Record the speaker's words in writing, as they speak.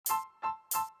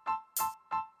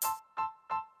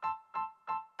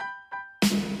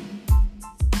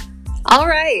All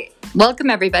right. Welcome,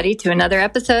 everybody, to another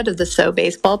episode of the So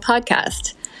Baseball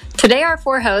podcast. Today, our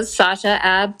four hosts, Sasha,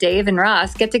 Ab, Dave, and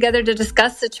Ross, get together to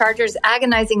discuss the Chargers'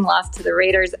 agonizing loss to the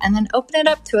Raiders and then open it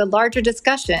up to a larger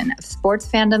discussion of sports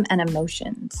fandom and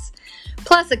emotions.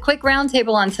 Plus, a quick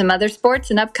roundtable on some other sports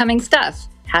and upcoming stuff.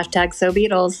 Hashtag So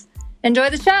Beatles. Enjoy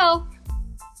the show.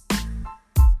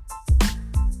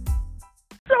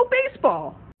 So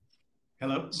Baseball.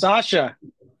 Hello. Sasha.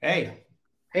 Hey.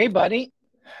 Hey, buddy.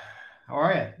 How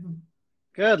are you?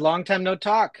 Good. Long time no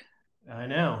talk. I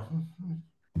know.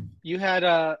 You had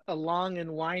a long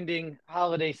and winding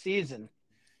holiday season.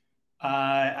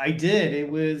 I did. It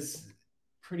was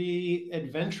pretty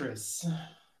adventurous.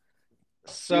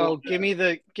 So give me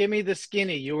the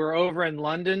skinny. You were over in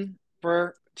London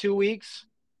for 2 weeks?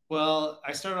 Well,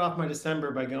 I started off my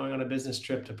December by going on a business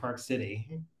trip to Park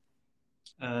City.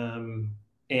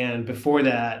 And before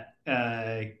that,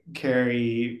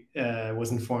 Carrie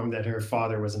was informed that her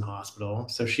father was in hospital.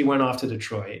 So she went off to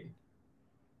Detroit.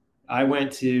 I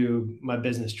went to my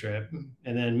business trip,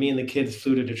 and then me and the kids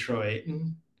flew to Detroit.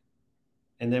 And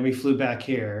then we flew back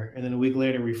here. And then a week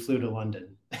later, we flew to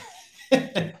London.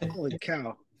 Holy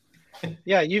cow.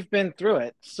 Yeah, you've been through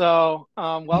it. So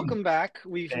welcome back.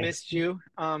 We've Thanks. missed you.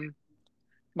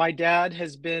 My dad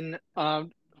has been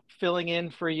filling in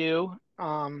for you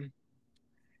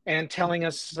and telling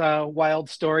us wild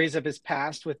stories of his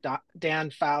past with Dan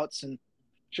Fouts and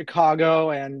Chicago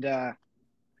and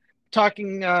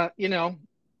talking about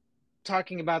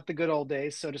the good old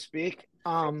days, so to speak.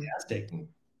 Fantastic.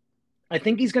 I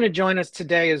think he's going to join us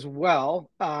today as well.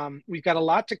 We've got a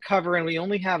lot to cover, and we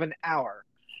only have an hour.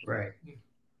 Right.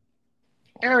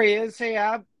 There he is. Hey,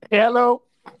 Ab. Hello.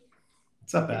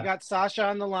 What's up, We Ab? got Sasha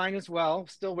on the line as well.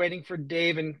 Still waiting for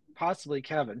Dave and possibly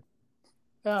Kevin.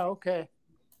 Oh, okay.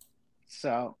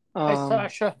 So, Hi,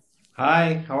 Sasha.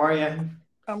 Hi, how are you?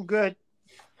 I'm good.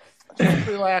 Just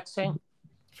relaxing.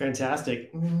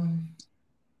 Fantastic.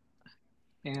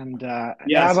 and Yeah,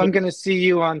 Ab, so- I'm going to see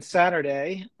you on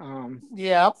Saturday.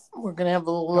 Yeah, we're going to have a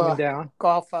Coming little down.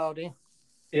 golf outing.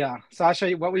 Yeah.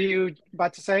 Sasha, what were you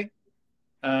about to say?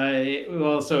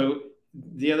 Well, so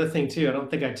the other thing too, I don't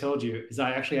think I told you, is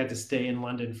I actually had to stay in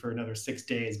London for another 6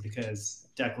 days because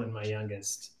Declan, my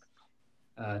youngest,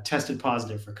 tested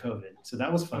positive for COVID. So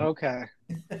that was fun. Okay.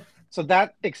 So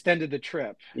that extended the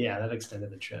trip. Yeah, that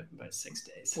extended the trip by 6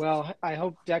 days. Well, I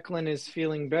hope Declan is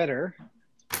feeling better.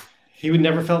 He would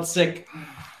never felt sick.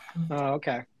 Oh,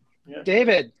 okay. Yeah.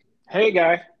 David, Hey,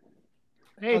 guy.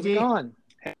 Hey, how's it D. going?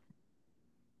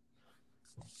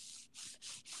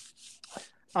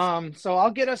 So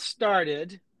I'll get us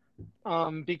started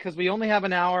because we only have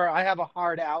an hour. I have a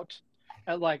hard out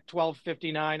at like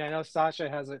 12:59. I know Sasha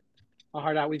has a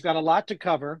hard out. We've got a lot to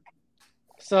cover.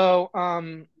 So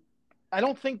I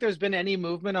don't think there's been any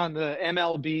movement on the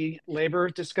MLB labor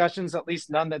discussions, at least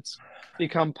none that's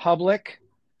become public.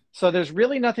 So there's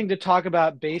really nothing to talk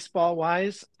about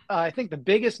baseball-wise. I think the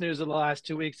biggest news of the last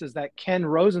 2 weeks is that Ken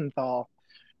Rosenthal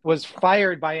was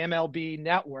fired by MLB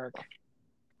Network.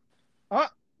 Oh,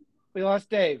 we lost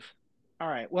Dave. All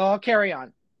right, well, I'll carry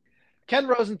on. Ken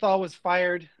Rosenthal was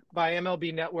fired by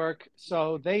MLB Network,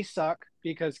 so they suck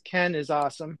because Ken is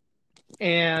awesome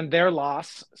and their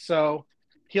loss. So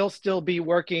he'll still be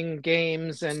working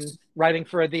games and writing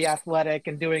for The Athletic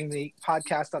and doing the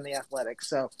podcast on The Athletic.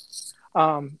 So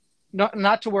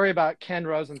not to worry about Ken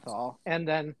Rosenthal. And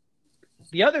then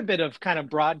the other bit of kind of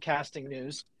broadcasting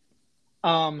news,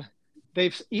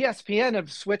 ESPN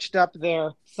have switched up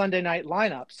their Sunday night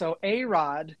lineup. So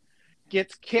A-Rod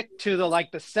gets kicked to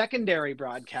the secondary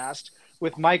broadcast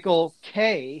with Michael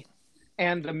Kay,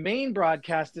 and the main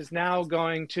broadcast is now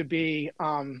going to be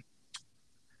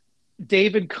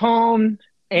David Cohn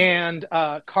and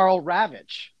Carl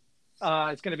Ravitch.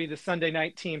 It's going to be the Sunday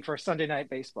night team for Sunday Night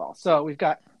Baseball. So we've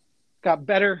got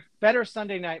better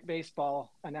Sunday Night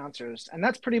Baseball announcers, and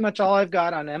that's pretty much all I've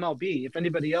got on MLB. If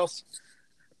anybody else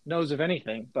knows of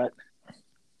anything, but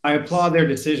I applaud their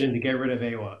decision to get rid of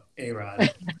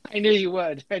A-Rod. I knew you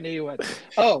would.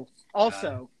 Oh,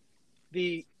 also,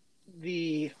 the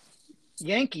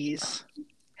Yankees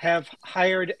have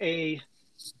hired a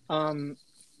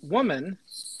woman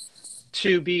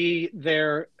to be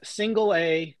their single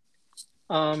A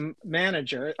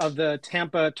manager of the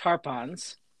Tampa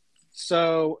Tarpons.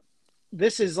 So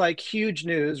this is huge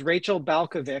news. Rachel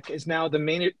Balkovic is now the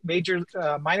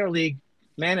minor league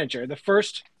manager, the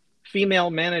first female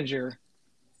manager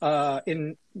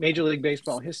in Major League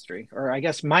Baseball history, or I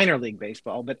guess minor league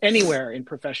baseball, but anywhere in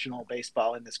professional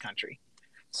baseball in this country.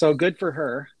 So good for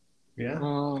her.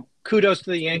 Yeah. Kudos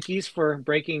to the Yankees for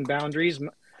breaking boundaries.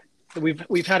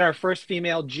 We've had our first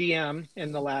female GM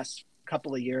in the last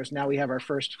couple of years. Now we have our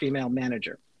first female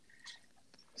manager.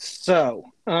 So,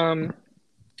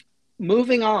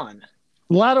 moving on.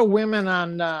 A lot of women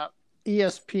on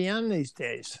ESPN these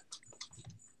days.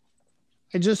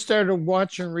 I just started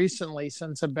watching recently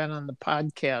since I've been on the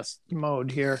podcast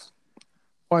mode here,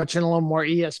 watching a little more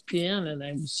ESPN, and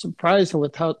I'm surprised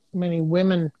with how many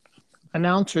women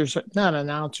announcers, not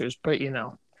announcers, but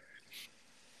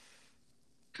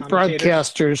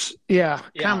broadcasters,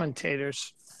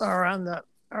 commentators are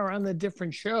on the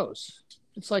different shows.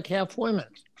 It's like half women.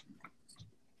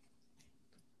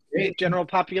 Great. General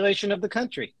population of the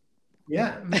country.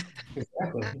 Yeah,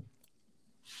 exactly.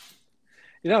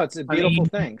 It's a beautiful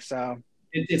thing. So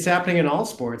it's happening in all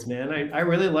sports, man. I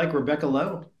really like Rebecca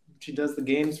Lowe. She does the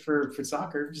games for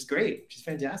soccer, which is great. She's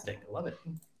fantastic. I love it.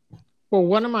 Well,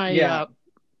 one of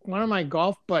my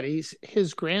golf buddies,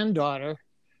 his granddaughter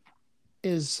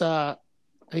is a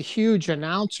huge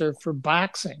announcer for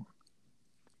boxing.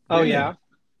 Oh yeah.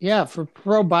 Yeah, for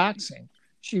pro boxing.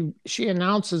 She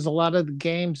announces a lot of the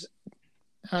games,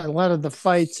 a lot of the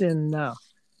fights in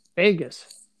Vegas.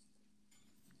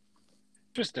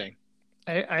 Interesting.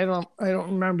 I don't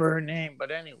remember her name,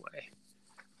 but anyway,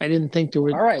 I didn't think there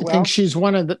were. All right, I think she's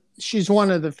one of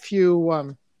the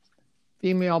few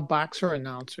female boxer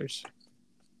announcers.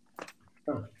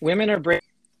 Women are brave,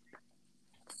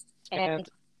 and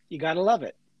you gotta love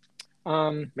it.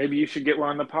 Maybe you should get one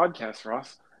on the podcast,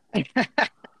 Ross.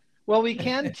 Well, we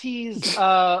can tease.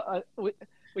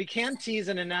 We can tease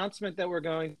an announcement that we're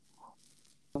going.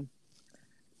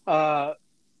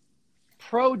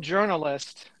 Pro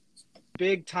journalist,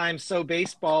 big time So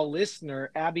Baseball listener,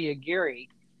 Abby Aguirre,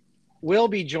 will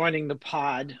be joining the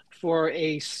pod for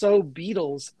a So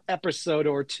Beatles episode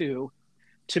or two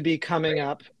to be coming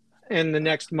up in the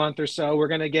next month or so. We're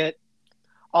going to get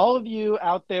all of you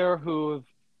out there who've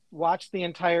watched the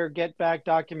entire Get Back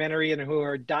documentary and who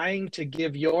are dying to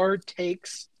give your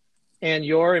takes and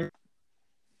your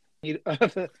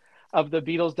of the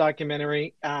Beatles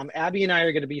documentary. Abby and I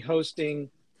are going to be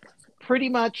hosting pretty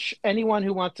much anyone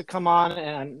who wants to come on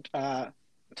and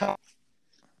talk.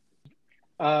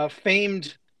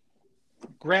 Famed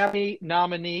Grammy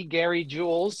nominee Gary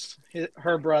Jules,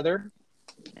 her brother,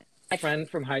 my friend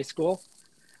from high school,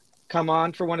 come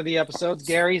on for one of the episodes.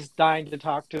 Gary's dying to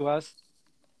talk to us.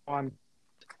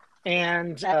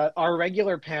 And our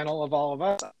regular panel of all of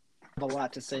us have a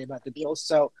lot to say about the Beatles.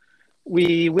 So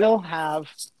we will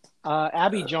have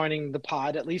Abby joining the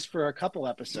pod, at least for a couple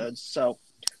episodes. So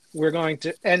we're going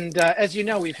to, and as you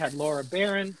know, we've had Laura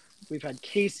Barron, we've had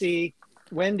Casey,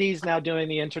 Wendy's now doing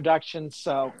the introduction.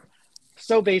 So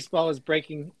Baseball is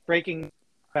breaking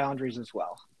boundaries as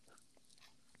well.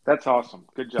 That's awesome.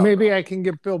 Good job. Maybe I can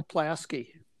get Bill Plaschke.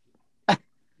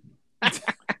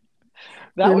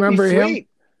 That would remember be him? sweet.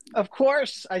 Of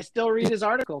course. I still read his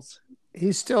articles.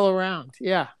 He's still around.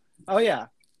 Yeah. Oh, yeah.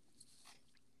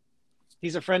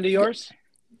 He's a friend of yours?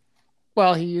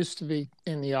 Well, he used to be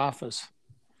in the office.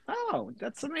 Oh,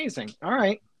 that's amazing. All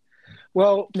right.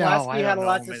 Well, No, Plasky I had don't a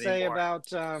lot know to him say anymore. about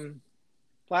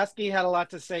Plasky had a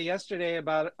lot to say yesterday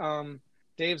about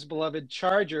Dave's beloved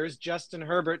Chargers. Justin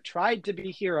Herbert tried to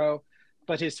be hero,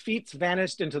 but his feet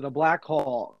vanished into the black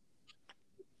hole.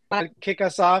 Want to kick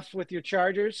us off with your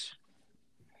Chargers?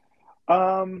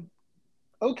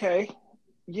 Okay.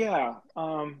 Yeah.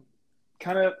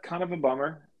 Kind of a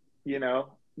bummer,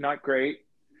 not great.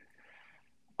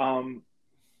 Kind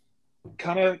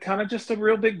of just a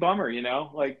real big bummer,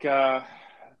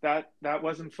 that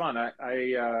wasn't fun.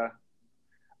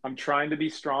 I'm trying to be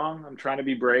strong. I'm trying to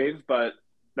be brave, but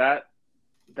that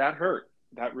hurt.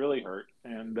 That really hurt.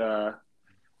 And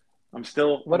I'm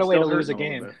still What a I'm way to still lose a hurting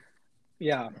game. little bit.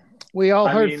 Yeah. We all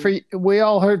I heard mean- we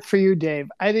all heard for you,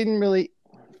 Dave. I didn't really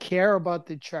care about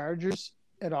the Chargers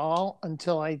at all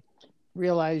until I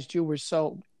realized you were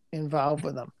so involved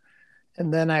with them.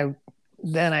 And then I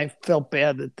felt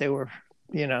bad that they were,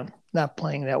 not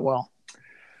playing that well.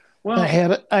 Well, I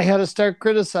had to start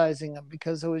criticizing them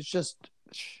because it was just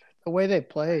the way they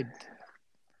played.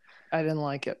 I didn't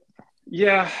like it.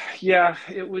 yeah,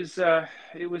 it was a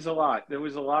lot. There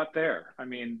was a lot there. I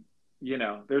mean,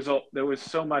 there was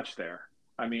so much there.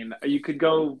 I mean, you could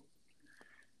go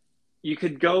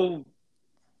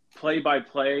play by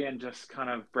play and just kind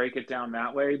of break it down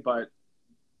that way, but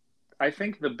I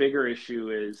think the bigger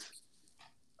issue is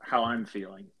how I'm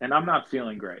feeling, and I'm not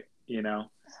feeling great.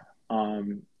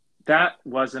 That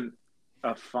wasn't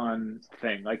a fun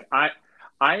thing. Like I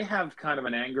have kind of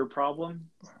an anger problem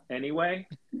anyway.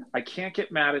 I can't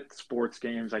get mad at sports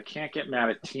games. I can't get mad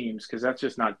at teams because that's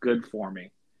just not good for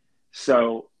me.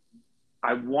 So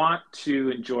I want to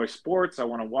enjoy sports. I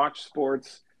want to watch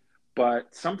sports,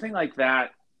 but something like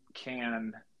that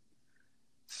can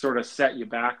sort of set you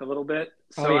back a little bit.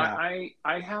 So I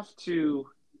have to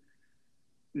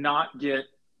not get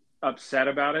upset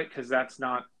about it, because that's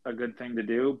not a good thing to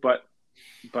do, but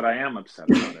I am upset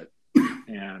about it.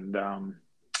 And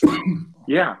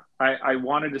yeah, I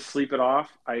wanted to sleep it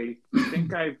off. I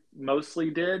think I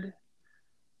mostly did.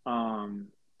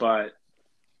 But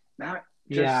that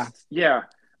just, yeah.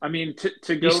 I mean, to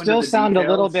go you still into the sound details,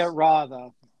 a little bit raw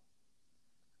though.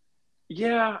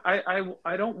 Yeah,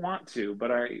 I don't want to,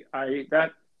 but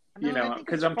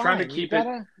because I'm trying to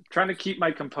keep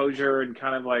my composure, and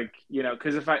kind of like,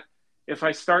 because if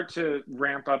I start to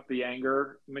ramp up the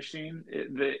anger machine,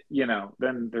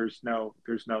 then there's no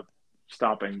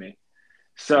stopping me.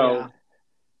 So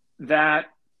that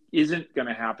isn't going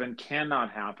to happen,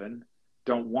 cannot happen,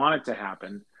 don't want it to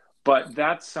happen. But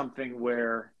that's something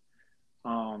where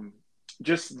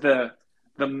just the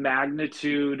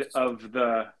magnitude of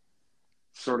the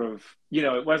sort of,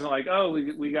 it wasn't like, oh,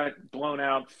 we got blown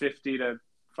out 50-5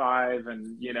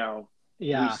 and, we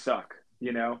suck,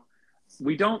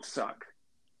 we don't suck.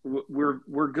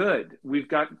 We're good. We've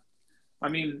got,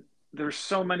 there's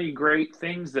so many great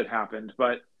things that happened,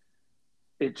 but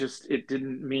it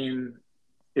didn't mean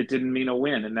a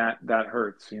win. And that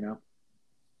hurts,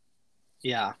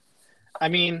 Yeah.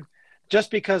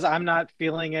 Just because I'm not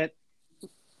feeling it,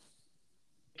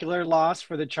 particular loss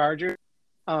for the Chargers,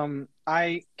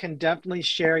 I can definitely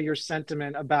share your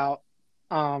sentiment about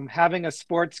having a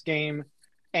sports game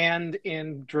and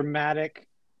in dramatic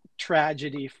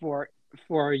tragedy for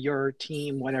your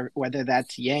team, whether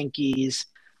that's Yankees.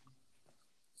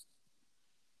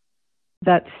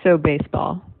 That's so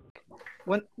baseball.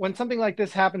 When something like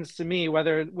this happens to me,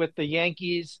 whether with the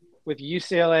Yankees, with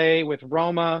UCLA, with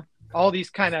Roma, all these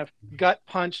kind of gut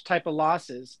punch type of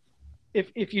losses,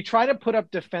 if you try to put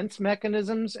up defense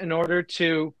mechanisms in order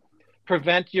to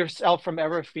prevent yourself from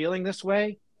ever feeling this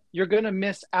way, you're going to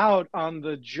miss out on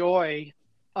the joy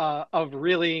of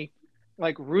really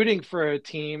like rooting for a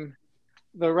team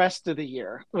the rest of the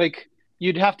year. Like,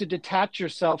 you'd have to detach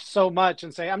yourself so much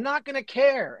and say, I'm not going to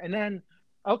care. And then,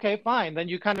 okay, fine. Then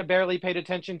you kind of barely paid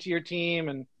attention to your team.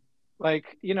 And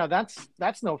like,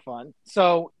 that's no fun.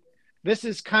 So this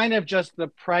is kind of just the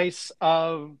price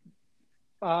of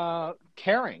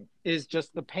caring, is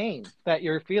just the pain that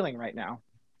you're feeling right now.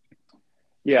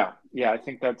 Yeah, I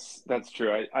think that's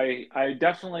true. I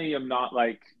definitely am not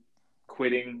like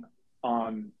quitting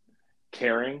on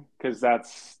caring, because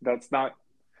that's not.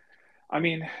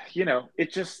 It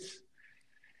just.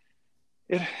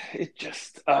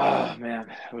 Oh man,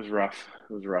 it was rough.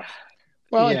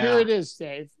 Well, here it is,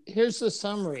 Dave. Here's the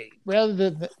summary.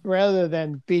 Rather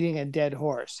than beating a dead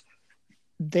horse,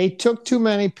 they took too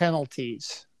many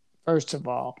penalties. First of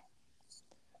all,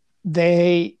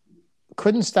 they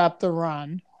couldn't stop the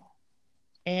run,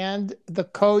 and the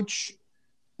coach,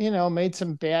 made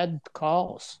some bad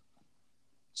calls.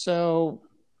 So,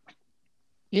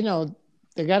 they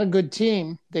got a good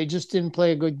team. They just didn't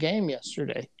play a good game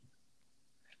yesterday.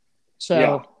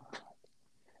 So,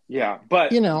 yeah,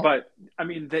 but they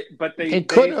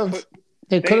could have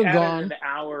gone an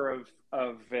hour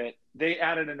of it. They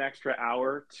added an extra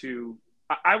hour to.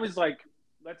 I was like,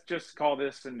 let's just call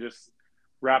this and just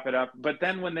wrap it up. But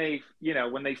then when they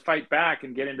fight back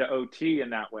and get into OT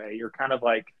in that way, you're kind of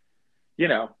like,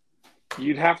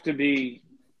 you'd have to be,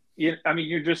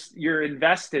 you're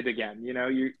invested again,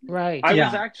 right. I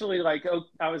was actually like,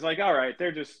 I was like, all right,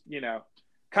 they're just,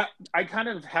 I kind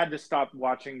of had to stop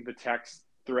watching the text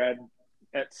thread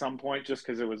at some point, just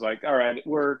because it was like, all right,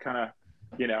 we're kind of,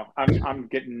 I'm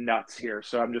getting nuts here.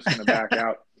 So I'm just going to back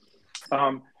out.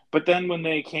 But then when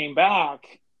they came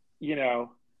back, there's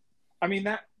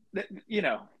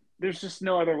just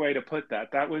no other way to put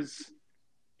that. That was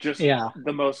just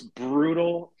the most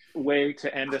brutal way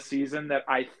to end a season that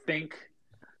I think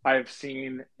I've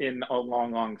seen in a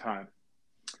long, long time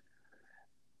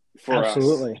for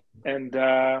Absolutely. us. And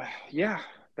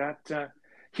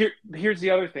here's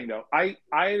the other thing though. I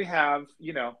have,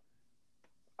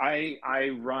 I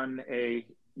run a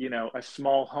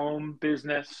small home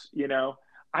business,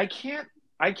 I can't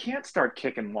start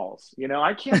kicking walls,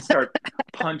 I can't start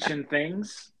punching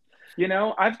things,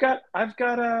 I've got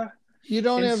a, you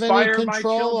don't have any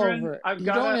control over it. You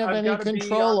don't have any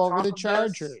control over the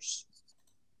Chargers.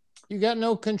 You got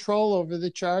no control over the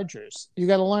Chargers. You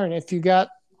got to learn, if you got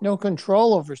no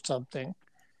control over something,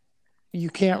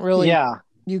 you can't really,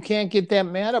 you can't get that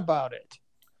mad about it.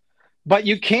 But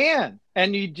you can,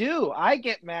 and you do. I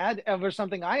get mad over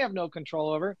something I have no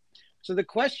control over. So the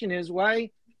question is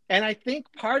why, and I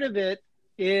think part of it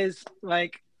is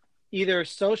like, either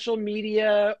social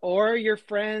media or your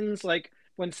friends. Like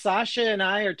when Sasha and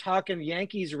I are talking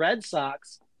Yankees Red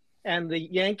Sox and the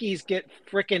Yankees get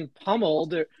freaking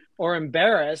pummeled or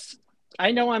embarrassed,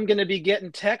 I know I'm going to be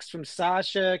getting texts from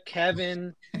Sasha,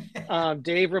 Kevin,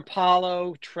 Dave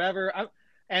Rapallo, Trevor,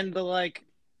 and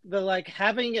the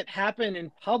having it happen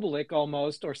in public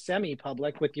almost, or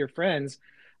semi-public with your friends.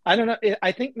 I don't know.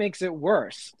 I think makes it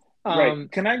worse.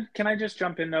 Right. Can I just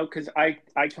jump in though? Because I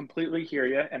completely hear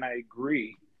you and I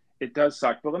agree. It does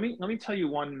suck. But let me tell you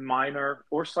one minor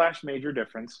or / major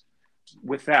difference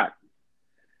with that.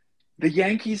 The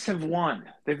Yankees have won.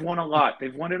 They've won a lot.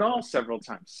 They've won it all several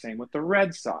times. Same with the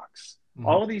Red Sox. Mm-hmm.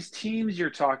 All these teams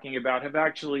you're talking about have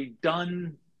actually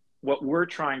done what we're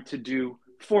trying to do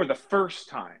for the first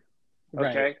time.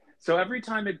 Okay. Right. So every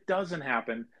time it doesn't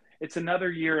happen, it's another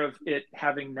year of it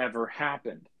having never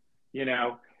happened, you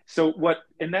know? So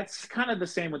and that's kind of the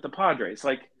same with the Padres.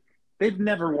 Like, they've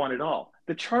never won it all.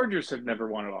 The Chargers have never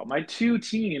won it all. My two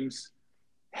teams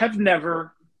have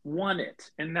never won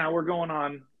it. And now we're going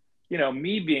on, you know,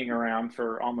 me being around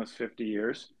for almost 50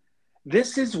 years.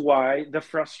 This is why the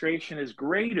frustration is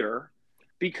greater,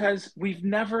 because we've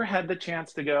never had the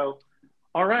chance to go,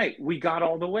 all right, we got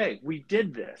all the way. We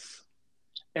did this.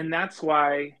 And that's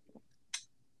why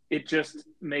it just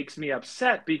makes me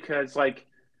upset, because, like,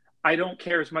 I don't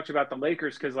care as much about the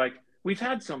Lakers because, like, we've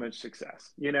had so much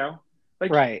success, you know?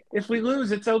 Like, right. If we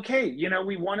lose, it's okay. You know,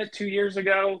 we won it 2 years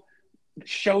ago.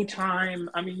 Showtime.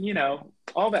 I mean, you know,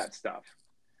 all that stuff.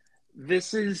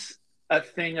 This is a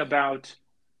thing about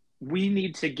we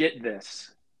need to get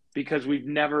this because we've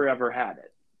never, ever had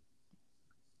it.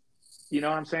 You know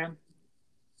what I'm saying?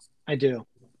 I do.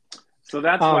 So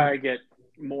that's why I get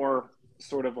more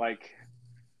sort of like,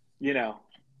 you know,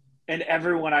 and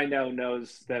everyone I know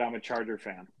knows that I'm a Charger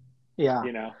fan. Yeah.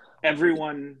 You know,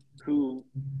 everyone who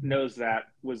knows that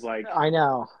was like, I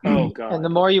know. Oh God. And the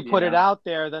more you put it out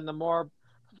there, then the more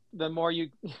you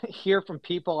hear from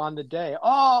people on the day.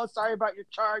 Oh, sorry about your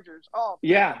Chargers. Oh,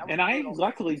 yeah. And I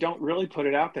luckily don't really put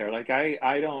it out there. Like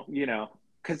I don't, you know,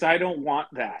 because I don't want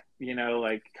that, you know,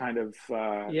 like kind of,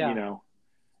 you know,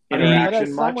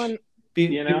 interaction much.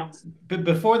 You know, but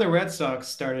before the Red Sox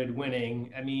started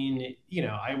winning, I mean, you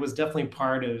know, I was definitely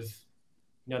part of,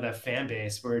 you know, that fan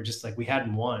base where just like we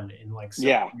hadn't won in like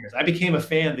 7 years. I became a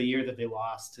fan the year that they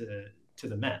lost to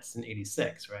the Mets in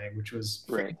 '86, right? Which was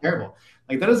terrible.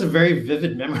 Like that is a very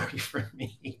vivid memory for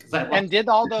me. And did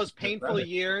all those painful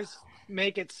years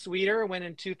make it sweeter when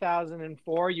in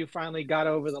 2004 you finally got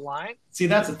over the line? See,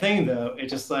 that's the thing though. It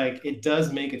just like, it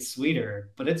does make it sweeter,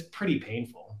 but it's pretty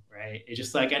painful. Right. It's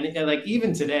just like, and like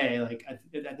even today, like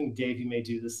I think Dave, you may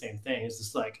do the same thing. It's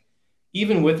just like,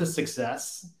 even with the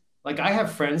success, like I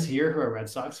have friends here who are Red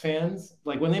Sox fans.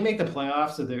 Like when they make the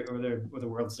playoffs or the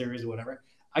World Series or whatever,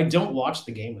 I don't watch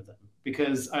the game with them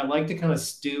because I like to kind of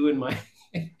stew in my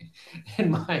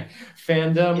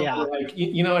fandom. Yeah. Like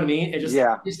you know what I mean? It just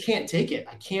I just can't take it.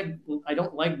 I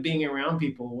don't like being around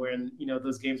people when, you know,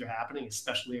 those games are happening,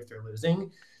 especially if they're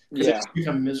losing. Because I just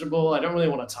become miserable. I don't really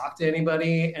want to talk to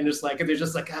anybody. And just like, if they're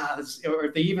just like, or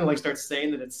if they even like start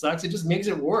saying that it sucks, it just makes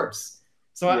it worse.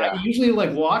 So I usually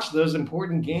like watch those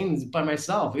important games by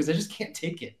myself because I just can't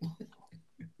take it.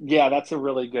 Yeah, that's a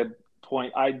really good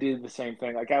point. I did the same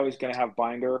thing. Like I was going to have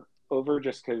Binder over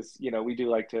just because, you know, we do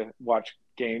like to watch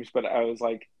games, but I was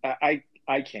like, I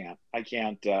can't.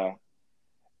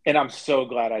 And I'm so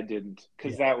glad I didn't,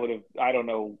 because that would have, I don't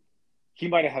know, he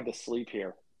might have had to sleep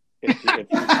here.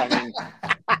 I mean,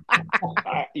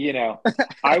 you know,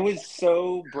 I was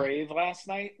so brave last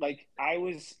night. Like I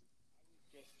was just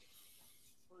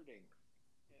hurting,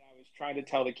 and I was trying to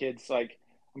tell the kids, like,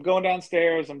 I'm going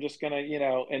downstairs. I'm just gonna, you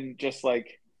know, and just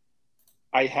like,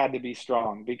 I had to be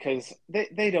strong because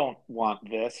they don't want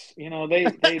this. You know, they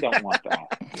don't want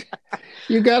that.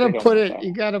 You got to put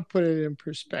it in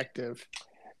perspective.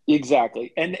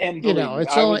 Exactly. And you know,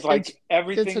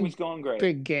 everything was going great.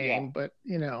 Big game, but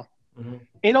you know,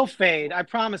 it'll fade. I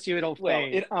promise you, it'll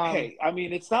fade. Hey, I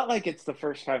mean, it's not like it's the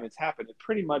first time it's happened. It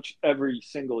pretty much every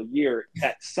single year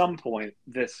at some point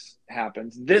this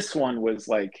happens. This one was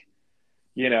like,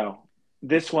 you know,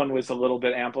 this one was a little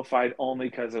bit amplified only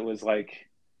because it was like,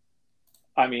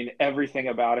 I mean, everything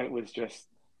about it was just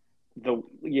the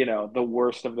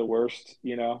worst of the worst,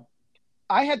 you know.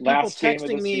 I had people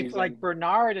texting me, like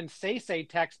Bernard and Say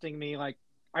texting me, like,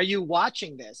 are you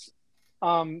watching this?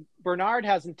 Bernard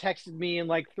hasn't texted me in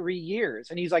like 3 years.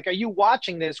 And he's like, are you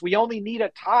watching this? We only need a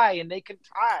tie and they can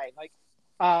tie.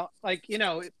 Like, you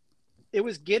know, it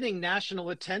was getting national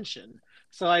attention.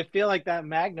 So I feel like that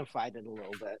magnified it a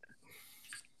little bit.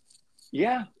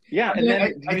 Yeah. And Yeah, then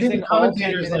I think using the all 10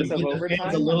 commentators minutes like of did the fans a overtime.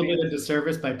 I little bit mean, of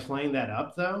disservice by playing that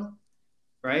up, though,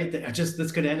 right? That just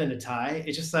this could end in a tie.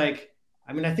 It's just like,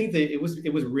 I mean, I think that it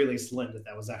was really slim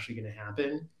that was actually going to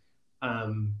happen.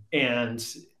 And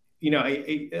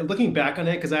looking back on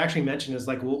it, because I actually mentioned is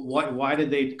like, well, why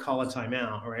did they call a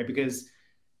timeout, right? Because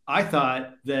I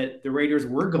thought that the Raiders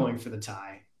were going for the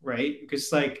tie, right? Because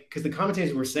the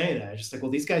commentators were saying that, just like,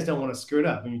 well, these guys don't want to screw it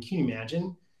up. I mean, can you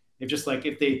imagine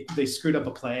if they screwed up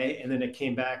a play and then it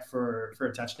came back for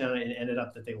a touchdown and it ended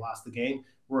up that they lost the game,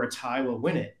 where a tie will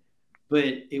win it. But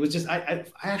it was just I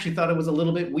actually thought it was a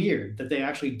little bit weird that they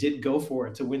actually did go for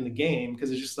it to win the game, because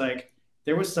it's just like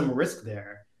there was some risk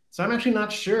there. So I'm actually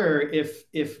not sure if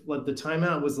like the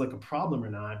timeout was like a problem or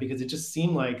not, because it just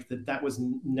seemed like that was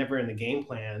never in the game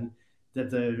plan, that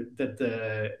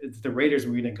the Raiders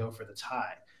were going to go for the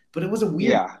tie. But it was a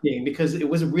weird game because it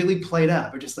was really played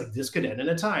up. Or just like this could end in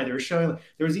a tie. They were showing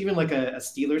there was even like a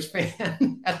Steelers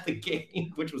fan at the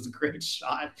game, which was a great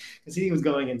shot because he was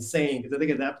going insane. Because I think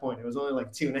at that point it was only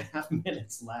like 2.5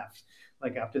 minutes left,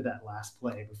 like after that last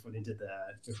play before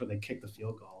they kicked the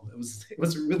field goal. It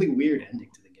was a really weird ending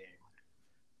to the game.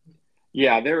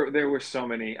 Yeah, there were so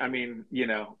many. I mean,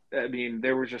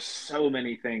 there were just so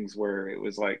many things where it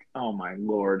was like, oh my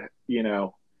Lord,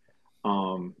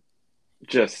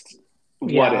 just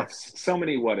what ifs, so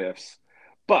many what ifs.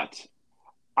 But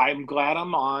I'm glad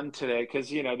I'm on today because,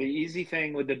 the easy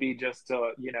thing would be just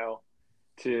to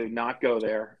not go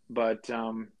there. But,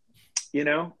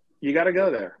 you got to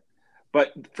go there.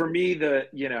 But for me,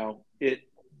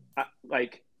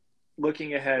 like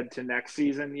looking ahead to next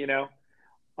season,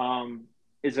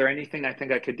 is there anything I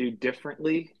think I could do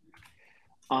differently?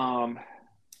 I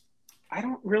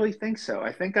don't really think so.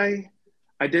 I think I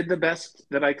did the best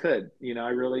that I could. I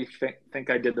really think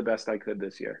I did the best I could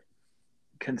this year,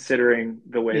 considering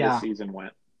the way the season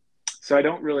went. So I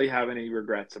don't really have any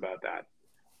regrets about that,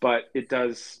 but it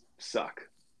does suck.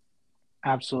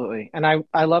 Absolutely. And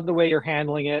I love the way you're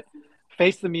handling it.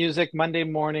 Face the music Monday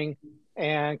morning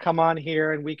and come on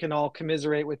here and we can all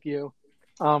commiserate with you.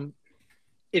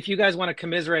 If you guys want to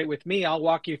commiserate with me, I'll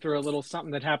walk you through a little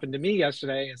something that happened to me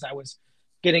yesterday as I was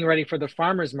getting ready for the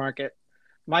farmers market.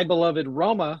 My beloved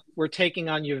Roma were taking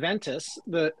on Juventus,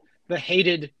 the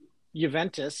hated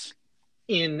Juventus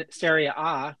in Serie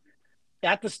A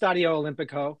at the Stadio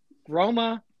Olimpico.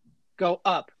 Roma go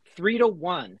up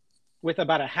 3-1 with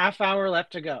about a half hour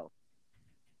left to go.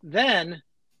 Then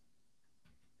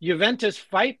Juventus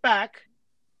fight back.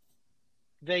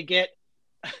 They get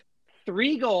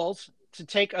 3 goals to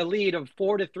take a lead of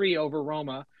 4-3 over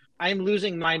Roma. I'm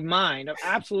losing my mind. I'm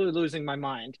absolutely losing my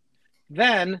mind.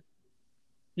 Then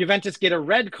Juventus get a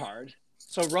red card.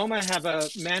 So Roma have a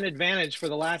man advantage for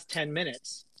the last 10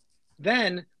 minutes.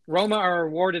 Then Roma are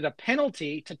awarded a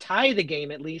penalty to tie the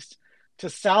game, at least to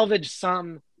salvage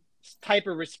some type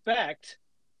of respect.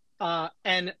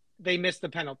 And they miss the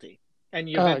penalty and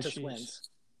Juventus wins.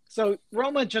 So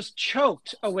Roma just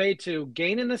choked a way to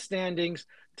gain in the standings,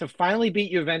 to finally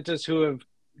beat Juventus, who have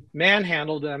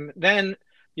manhandled them. Then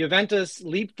Juventus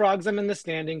leapfrogs them in the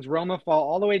standings. Roma fall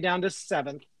all the way down to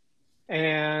 7th.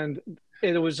 And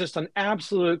it was just an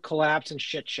absolute collapse and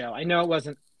shit show. I know it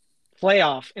wasn't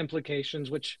playoff implications,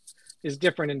 which is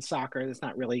different in soccer. It's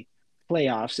not really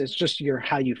playoffs. It's just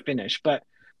how you finish. But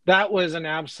that was an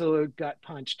absolute gut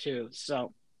punch too.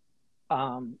 So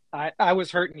I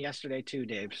was hurting yesterday too,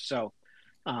 Dave. So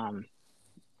I'm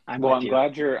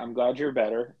glad you're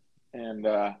better, and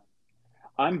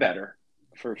I'm better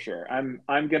for sure. I'm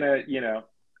gonna,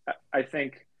 I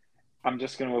think I'm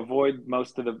just gonna avoid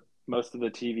most of the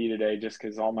TV today, just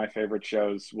because all my favorite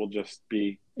shows will just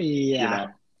be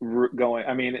going.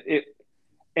 I mean it,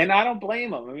 and I don't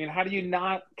blame them. I mean, how do you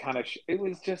not kind of? It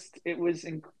was just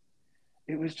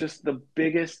the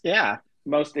biggest,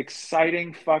 most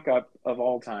exciting fuck up of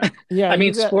all time. Yeah, I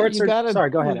mean, sorry,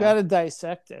 go ahead. You got to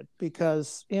dissect it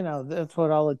because that's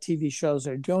what all the TV shows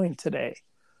are doing today.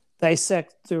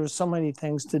 Dissect. There were so many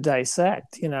things to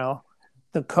dissect.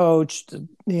 The coach,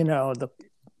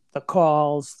 the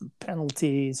calls, the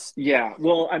penalties. Yeah,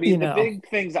 well, I mean, the big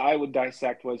things I would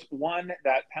dissect was one,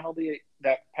 that penalty,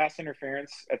 that pass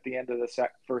interference at the end of the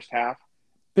first half,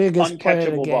 biggest play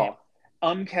of the game.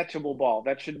 Uncatchable ball.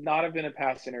 That should not have been a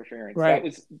pass interference. Right. That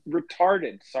was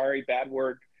retarded. Sorry, bad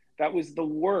word. That was the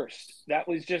worst. That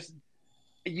was just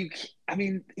he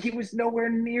was nowhere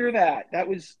near that. That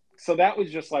was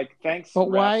just like, thanks. But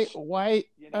refs. why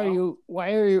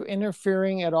are you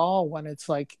interfering at all when it's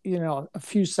like, a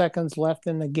few seconds left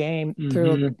in the game? Mm-hmm.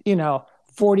 They're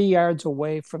 40 yards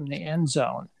away from the end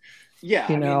zone.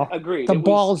 Yeah, agreed. The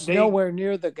ball's nowhere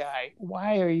near the guy.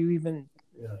 Why are you even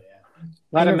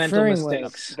A lot of mental interfering with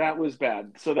mistakes. That was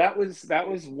bad. So that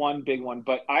was one big one,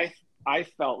 but I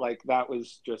felt like that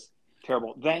was just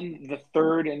terrible. Then the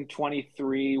 3rd and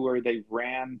 23 where they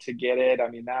ran to get it. I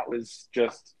mean, that was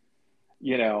just,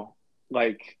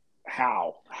 like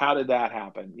how did that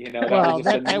happen? Well, was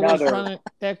just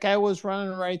that guy was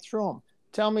running right through him.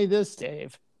 Tell me this,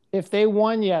 Dave. If they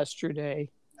won yesterday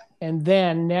and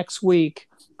then next week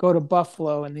go to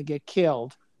Buffalo and they get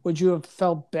killed, would you have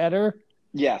felt better?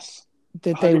 Yes.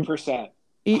 That 100%.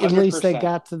 At least they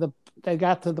got to the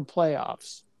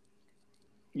playoffs.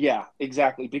 Yeah,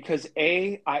 exactly. Because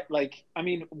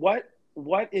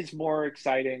what is more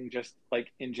exciting just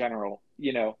like in general,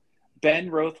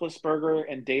 Ben Roethlisberger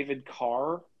and David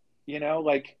Carr,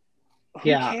 who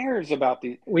cares about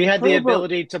the we had the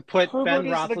ability to put Herbert Ben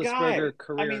is the guy. Roethlisberger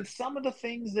career. I mean, some of the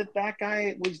things that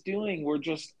guy was doing were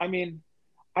just, I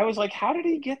was like, how did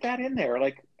he get that in there?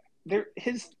 Like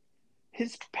his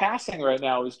passing right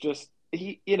now is just,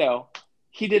 he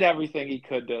did everything he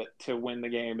could to win the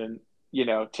game, and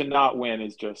to not win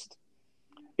is just,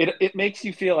 it makes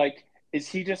you feel like, is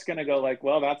he just going to go like,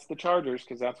 well, that's the Chargers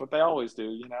because that's what they always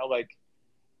do, like,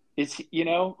 is he,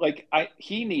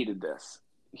 he needed this.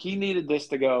 He needed this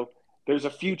to go, there's a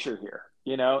future here,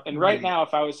 and right now,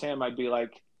 if I was him, I'd be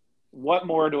like, what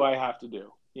more do I have to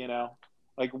do?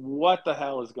 Like, what the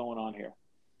hell is going on here?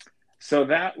 So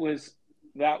that was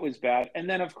bad. And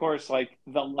then, of course, like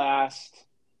the last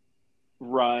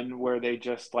run where they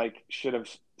just like should have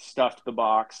stuffed the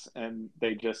box, and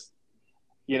they just,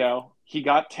 he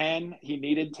got 10, he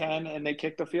needed 10, and they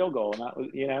kicked the field goal, and that was,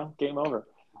 game over.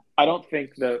 I don't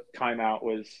think the timeout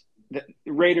was, the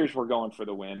Raiders were going for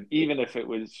the win, even if it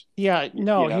was. Yeah,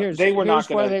 no, here's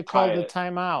why they called the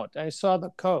timeout. I saw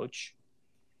the coach.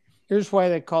 Here's why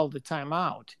they called the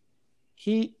timeout.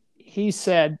 He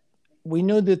said, we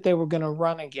knew that they were going to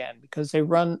run again because they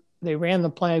ran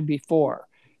the play before.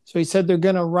 So he said they're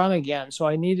going to run again. So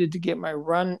I needed to get my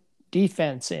run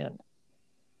defense in.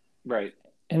 Right.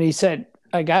 And he said,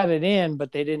 I got it in,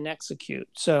 but they didn't execute.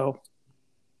 So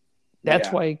that's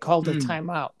why he called a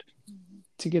timeout,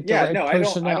 to get the right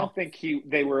personnel. I don't think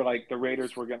they were like, the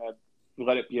Raiders were going to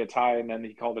let it be a tie, and then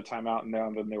he called a timeout, and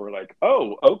then they were like,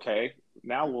 oh, okay,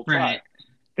 now we'll try. Right.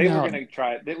 They were going to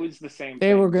try it. It was the same thing.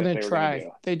 They were going to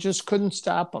try. They just couldn't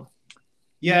stop them.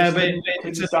 Yeah, but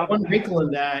it's just one wrinkle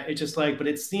in that. It's just like, but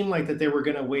it seemed like that they were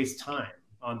going to waste time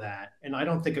on that, and I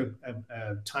don't think a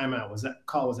timeout was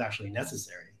actually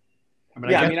necessary.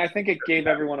 I think it gave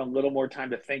everyone a little more time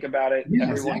to think about it. Yeah,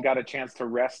 everyone got a chance to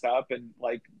rest up, and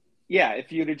like,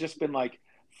 if you'd have just been like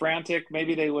frantic,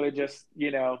 maybe they would have just,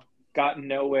 gotten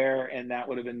nowhere, and that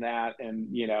would have been that, and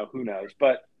who knows?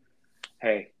 But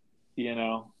hey, he did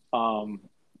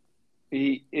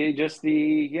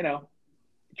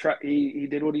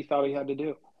what he thought he had to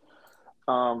do.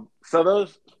 So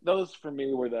those for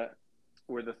me were the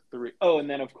three. Oh, and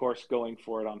then of course going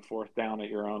for it on 4th down at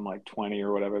your own like 20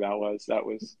 or whatever that was. That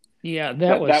was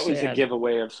a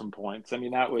giveaway of some points. I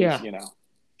mean, that was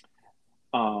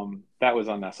that was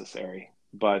unnecessary.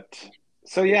 But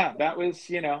so that was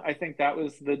I think that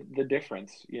was the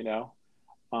difference.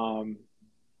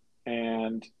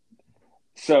 And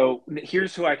so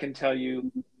here's who I can tell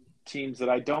you teams that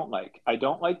I don't like. I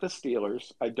don't like the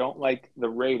Steelers. I don't like the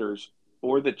Raiders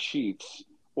or the Chiefs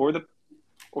or the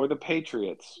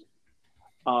Patriots.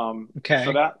 Okay.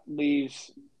 So that leaves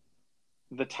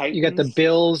the Titans. You got the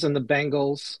Bills and the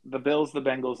Bengals. The Bills, the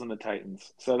Bengals, and the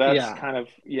Titans. So that's kind of,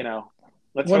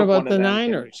 what about the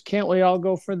Niners? Can't we all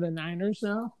go for the Niners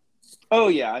now? Oh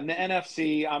yeah, and the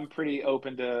NFC, I'm pretty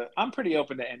open to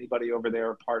anybody over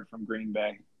there apart from Green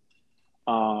Bay.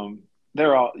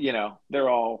 They're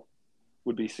all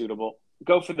would be suitable.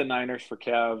 Go for the Niners for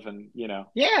Kev, and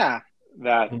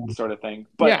that sort of thing.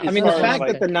 But I mean, the fact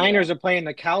that the Niners are playing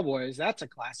the Cowboys, that's a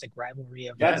classic rivalry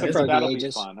of that'll be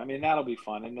fun. I mean, that'll be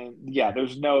fun. And then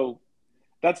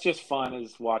that's just fun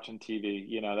as watching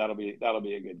TV. That'll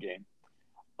be a good game.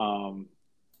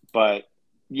 But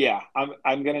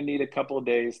I'm gonna need a couple of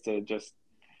days to just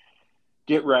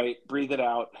get right, breathe it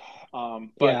out.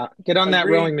 Get on that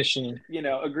rowing machine.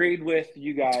 Agreed with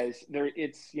you guys.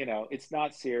 It's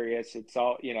not serious. It's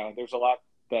all, there's a lot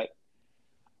that,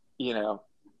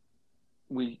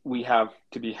 we have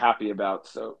to be happy about.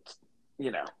 So,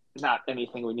 not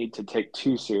anything we need to take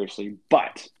too seriously,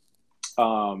 but,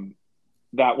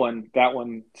 that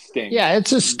one stings. Yeah,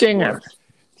 it's a stinger.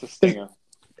 It's a stinger.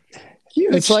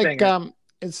 It's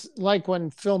like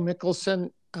when Phil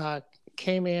Mickelson,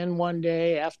 came in one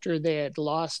day after they had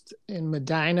lost in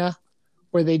Medina,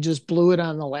 where they just blew it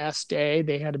on the last day.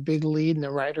 They had a big lead in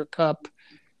the Ryder Cup,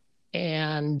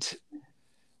 and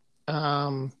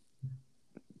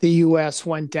the U.S.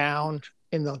 went down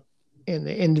in the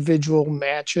individual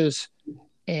matches,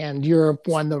 and Europe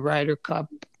won the Ryder Cup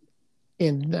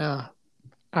in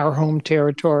our home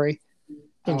territory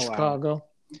in Chicago.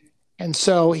 Wow. And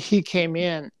so he came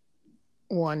in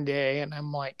one day, and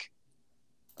I'm like,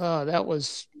 "Oh, that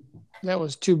was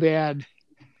too bad.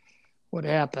 What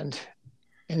happened?"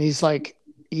 And he's like,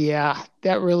 "Yeah,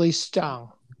 that really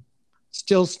stung.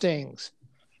 Still stings."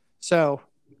 So,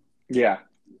 yeah,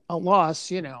 a loss,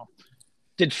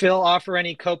 Did Phil offer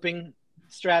any coping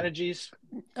strategies?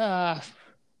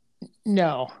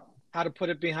 No. How to put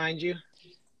it behind you?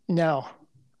 No.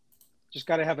 Just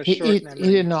got to have a short memory.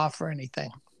 He didn't offer anything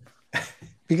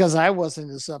because I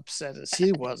wasn't as upset as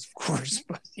he was, of course.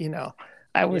 But,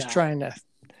 I was trying to,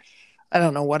 I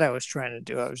don't know what I was trying to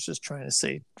do. I was just trying to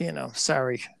say,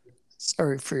 sorry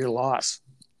for your loss.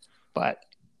 But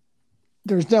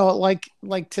there's no,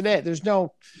 like today, there's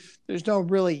no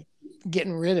really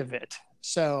getting rid of it.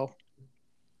 So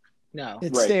no,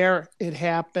 it's there. It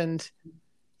happened.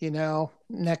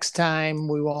 Next time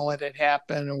we won't let it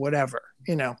happen or whatever.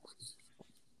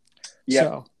 Yeah.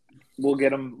 So we'll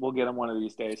get him one of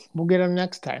these days. We'll get him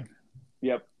next time.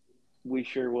 Yep, we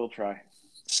sure will try.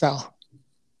 So,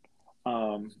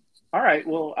 all right.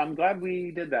 Well, I'm glad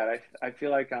we did that. I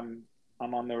feel like I'm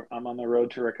on the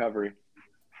road to recovery.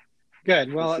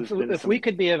 Good. Well, if we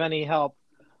could be of any help,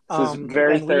 this is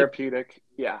very therapeutic.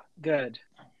 Yeah. Good.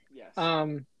 Yes.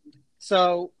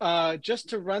 So just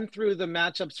to run through the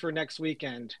matchups for next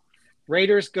weekend,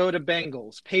 Raiders go to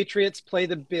Bengals, Patriots play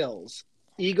the Bills,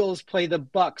 Eagles play the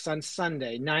Bucks on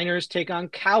Sunday, Niners take on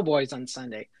Cowboys on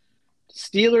Sunday,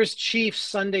 Steelers Chiefs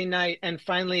Sunday night, and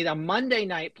finally the Monday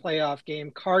night playoff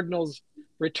game, Cardinals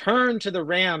return to the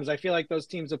Rams. I feel like those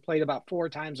teams have played about 4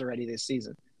 times already this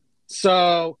season.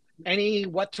 So any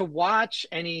what to watch,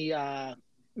 any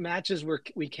matches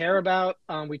we care about?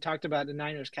 We talked about the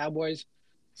Niners Cowboys.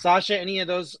 Sasha, any of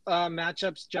those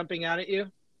matchups jumping out at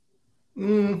you?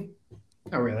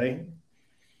 Not really.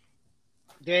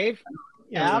 Dave?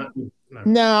 Yeah,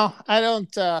 no, I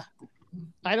don't.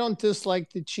 I don't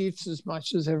dislike the Chiefs as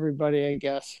much as everybody, I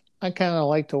guess. I kind of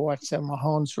like to watch them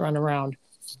Mahomes run around.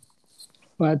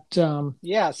 But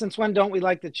yeah, since when don't we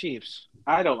like the Chiefs?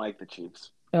 I don't like the Chiefs.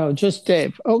 Oh, just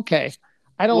Dave. Okay.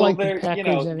 I don't like the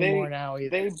Packers anymore now either.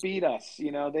 They beat us,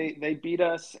 they beat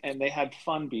us and they had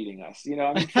fun beating us.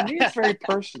 I mean, for me, it's very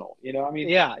personal, I mean,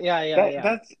 yeah.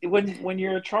 That's when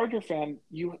you're a Charger fan,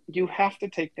 you have to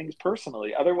take things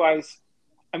personally. Otherwise,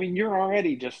 I mean, you're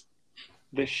already just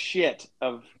the shit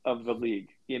of the league,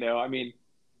 I mean,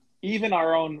 even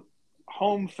our own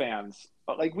home fans,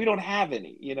 like we don't have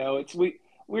any,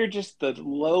 we're just the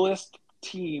lowest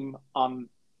team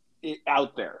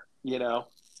out there,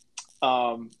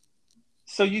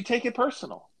 so you take it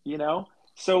personal,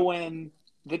 so when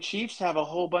the Chiefs have a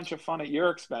whole bunch of fun at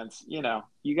your expense, you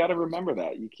got to remember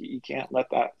that you can't let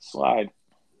that slide.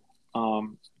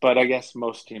 But I guess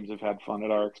most teams have had fun at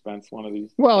our expense one of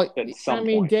these. Well, I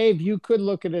mean, point. Dave, you could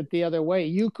look at it the other way.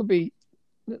 You could be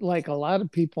like a lot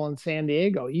of people in San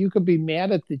Diego. You could be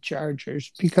mad at the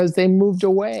Chargers because they moved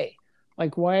away.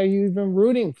 Like, why are you even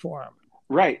rooting for them?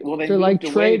 Right. Well, they're moved like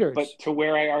away, traitors. But to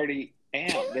where I already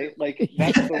am. They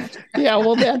that's yeah.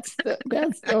 Well, that's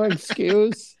no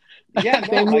excuse. Yeah,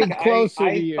 they moved closer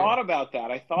to you. I thought about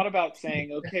that. I thought about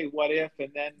saying, okay, what if?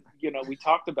 And then we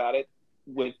talked about it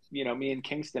with me and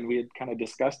Kingston. We had kind of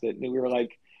discussed it, and we were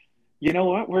like, you know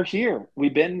what? We're here.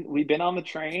 We've been on the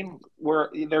train.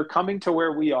 They're coming to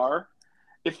where we are.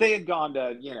 If they had gone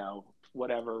to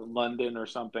whatever, London or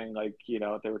something, like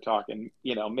they were talking,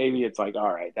 maybe it's like,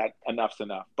 all right, that enough's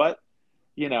enough. But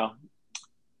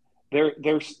they're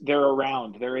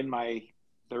around. They're in my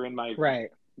right.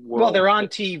 world. Well, they're on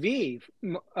TV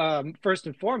first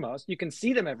and foremost. You can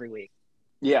see them every week.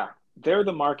 Yeah, they're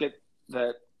the market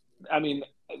that. I mean,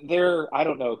 I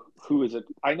don't know who is it.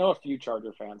 I know a few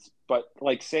Charger fans, but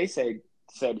like Say said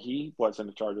he wasn't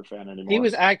a Charger fan anymore. He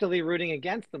was actively rooting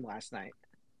against them last night.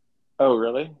 Oh,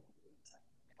 really?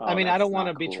 Oh, I mean, I don't want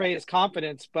to betray his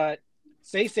confidence, but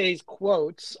Say's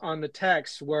quotes on the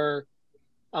text were,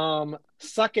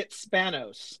 suck it,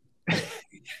 Spanos.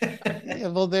 Yeah,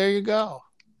 well, there you go.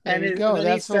 There you go.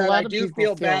 That's what a lot of people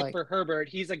feel bad for Herbert.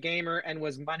 He's a gamer and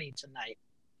was money tonight.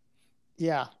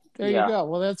 Yeah. There you go.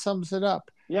 Well, that sums it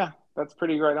up. Yeah, that's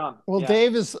pretty right on. Well, yeah.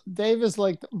 Dave is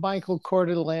like Michael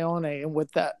Corleone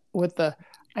with the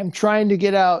I'm trying to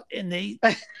get out and they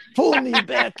pull me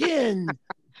back in.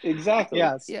 Exactly.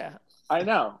 Yes. Yeah. I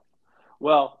know.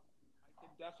 Well,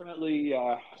 definitely,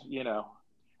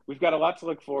 we've got a lot to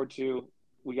look forward to.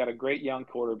 We got a great young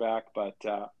quarterback, but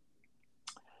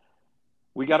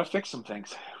we got to fix some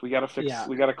things. We got to Yeah.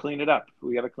 we got to clean it up.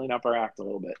 We got to clean up our act a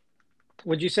little bit.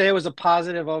 Would you say it was a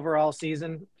positive overall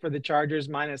season for the Chargers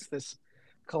minus this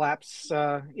collapse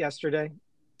yesterday?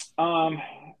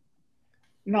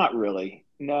 Not really.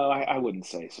 No, I wouldn't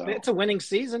say so. It's a winning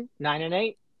season,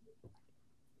 9-8.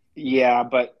 Yeah,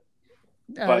 but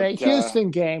The Houston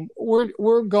game,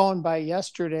 we're going by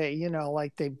yesterday,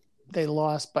 like they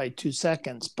lost by 2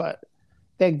 seconds, but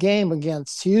that game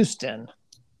against Houston,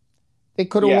 they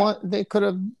could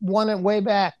have won it way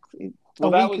back.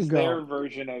 Well, that was their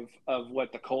version of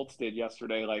what the Colts did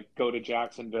yesterday, like go to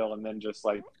Jacksonville and then just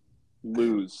like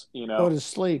lose, go to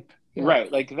sleep. Yeah.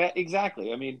 Right, like that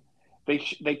exactly. I mean,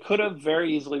 they could have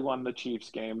very easily won the Chiefs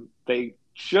game. They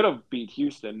should have beat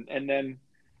Houston, and then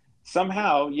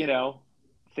somehow,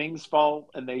 things fall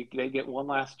and they get one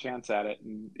last chance at it,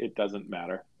 and it doesn't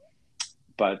matter.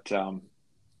 But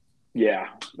yeah,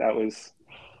 that's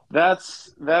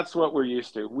what we're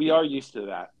used to. We are used to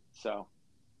that. So,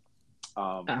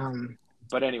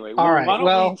 but anyway, why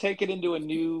don't we take it into a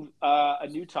new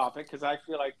topic? Because I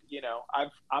feel like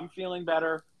I'm feeling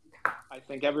better. I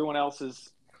think everyone else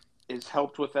is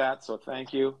helped with that. So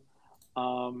thank you.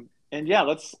 And yeah,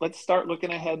 let's start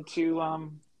looking ahead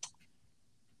to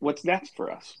what's next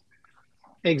for us.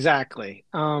 Exactly.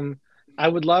 I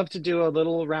would love to do a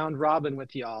little round robin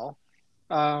with y'all.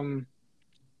 And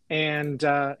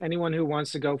anyone who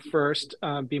wants to go first,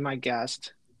 be my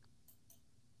guest.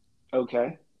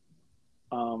 Okay.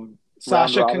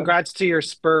 Sasha, congrats to your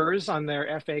Spurs on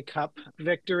their FA Cup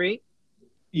victory.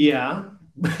 Yeah.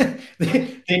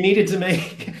 they needed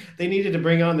to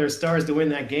bring on their stars to win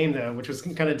that game, though, which was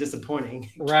kind of disappointing.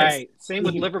 Right. Same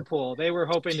with Liverpool. They were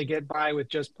hoping to get by with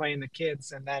just playing the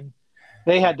kids, and then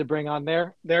they had to bring on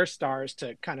their stars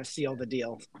to kind of seal the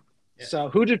deal. Yeah. So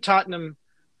who do Tottenham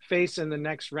face in the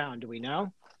next round? Do we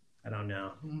know? I don't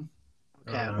know.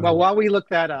 Okay. Well, while we look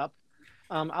that up,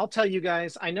 I'll tell you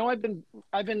guys, I know I've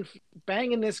been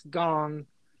banging this gong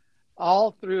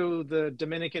all through the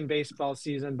Dominican baseball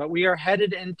season, but we are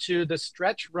headed into the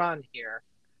stretch run here.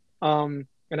 And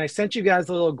I sent you guys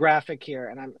a little graphic here,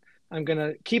 and I'm going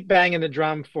to keep banging the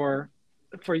drum for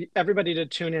everybody to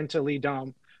tune into Lee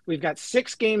Dome. We've got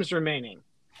 6 games remaining.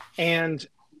 And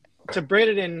to bring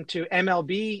it into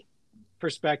MLB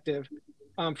perspective,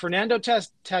 Fernando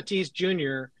Tatis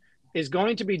Jr. is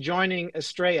going to be joining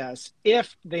Estrellas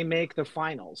if they make the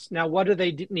finals. Now, what do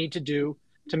they need to do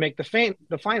to make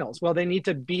the finals? Well, they need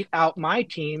to beat out my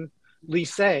team,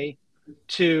 Licey,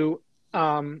 to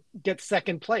get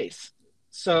second place.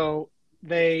 So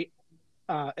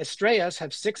Estrellas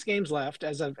have 6 games left,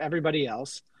 as of everybody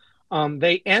else.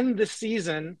 They end the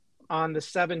season on the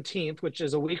 17th, which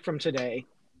is a week from today.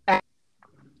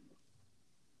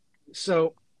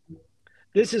 So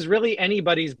this is really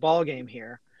anybody's ball game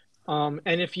here. And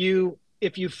if you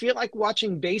feel like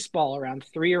watching baseball around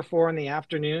 3 or 4 in the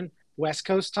afternoon, West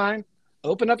Coast time,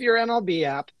 open up your MLB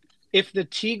app. If the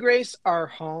Tigres are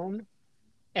home,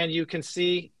 and you can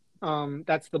see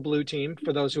that's the blue team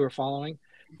for those who are following.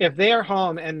 If they are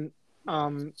home, and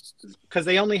because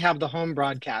they only have the home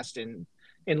broadcast in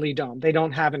Lee Dome, they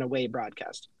don't have an away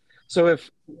broadcast. So if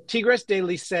Tigres de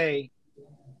Licey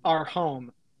are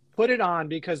home, put it on,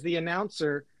 because the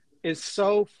announcer is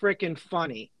so freaking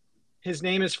funny. His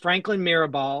name is Franklin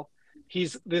Mirabal.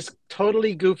 He's this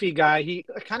totally goofy guy. He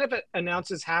kind of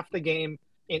announces half the game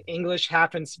in English,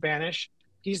 half in Spanish.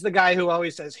 He's the guy who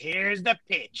always says, "Here's the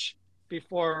pitch,"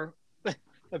 before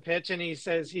the pitch. And he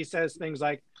says things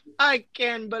like, "I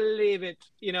can't believe it."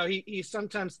 He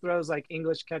sometimes throws like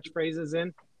English catchphrases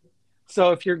in.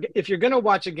 So if you're going to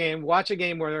watch a game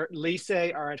where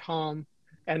Licey are at home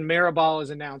and Mirabal is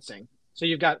announcing. So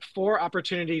you've got 4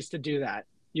 opportunities to do that.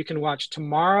 You can watch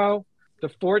tomorrow, the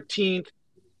 14th,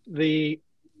 the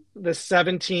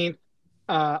 17th.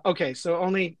 Okay, so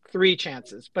only 3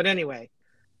 chances. But anyway,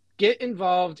 get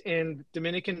involved in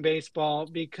Dominican baseball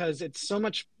because it's so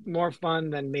much more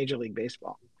fun than Major League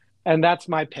Baseball. And that's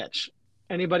my pitch.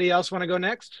 Anybody else want to go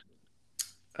next?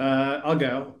 I'll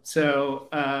go. So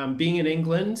being in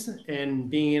England and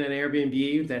being in an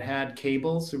Airbnb that had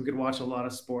cable so we could watch a lot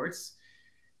of sports,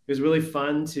 it was really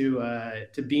fun to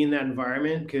be in that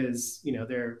environment because,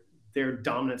 their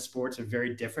dominant sports are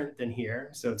very different than here.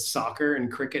 So it's soccer, and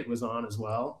cricket was on as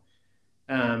well.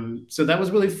 So that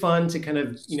was really fun to kind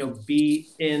of, be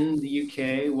in the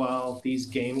UK while these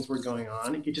games were going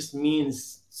on. It just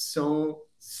means so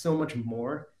much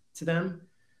more to them.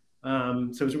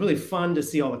 So it was really fun to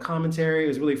see all the commentary. It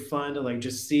was really fun to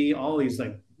just see all these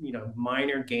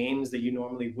minor games that you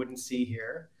normally wouldn't see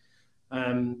here.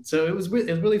 So it was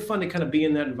really fun to kind of be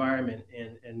in that environment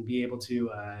and be able to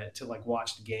like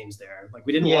watch the games there. Like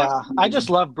we didn't watch. Yeah, I just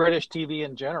love British TV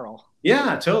in general.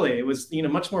 Yeah, totally. It was,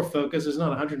 much more focused. There's not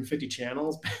 150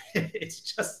 channels. It's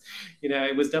just,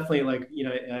 it was definitely like,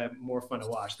 more fun to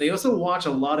watch. They also watch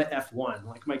a lot of F1.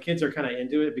 Like my kids are kind of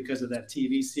into it because of that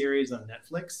TV series on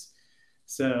Netflix.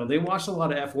 So they watched a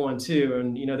lot of F1 too.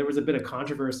 And, there was a bit of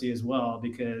controversy as well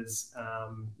because,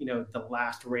 the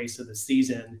last race of the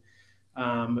season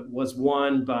was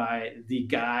won by the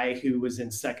guy who was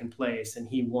in second place, and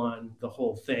he won the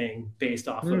whole thing based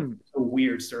off of a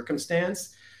weird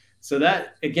circumstance. So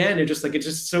that, again, it's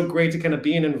just so great to kind of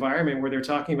be in an environment where they're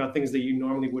talking about things that you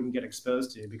normally wouldn't get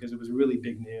exposed to, because it was really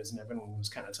big news and everyone was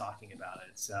kind of talking about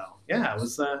it. So yeah, it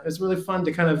was really fun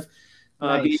to kind of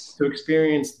be to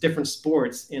experience different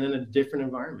sports in a different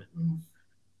environment.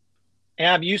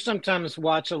 Ab, you sometimes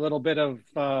watch a little bit of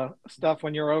stuff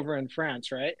when you're over in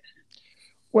France, right?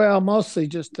 Well, mostly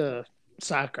just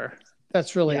soccer.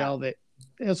 That's really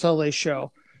that's all they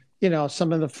show.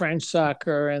 Some of the French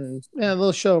soccer, and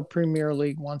they'll show Premier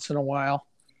League once in a while.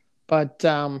 But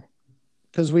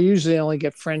because we usually only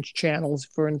get French channels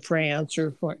if we're in France,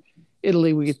 or for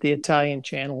Italy, we get the Italian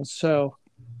channels. So,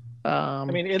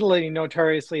 Italy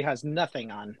notoriously has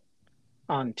nothing on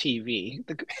TV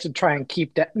to try and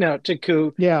keep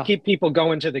keep people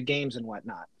going to the games and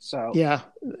whatnot. So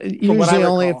usually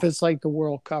only if it's like the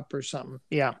World Cup or something.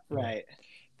 Yeah, right.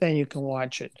 Then you can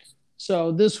watch it.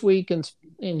 So this week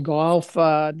in golf,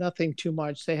 nothing too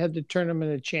much. They had the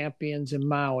Tournament of Champions in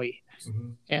Maui,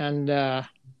 and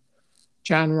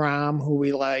John Rahm, who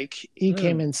we like, he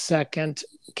came in second.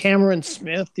 Cameron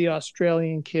Smith, the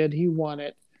Australian kid, he won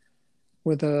it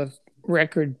with a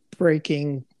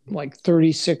record-breaking like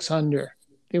 36 under.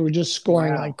 They were just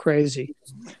scoring like crazy.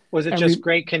 Was it just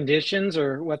great conditions,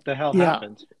 or what the hell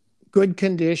happened? Good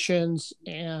conditions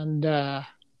and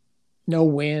no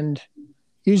wind.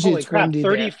 Usually Holy it's crap, windy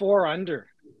 34 under.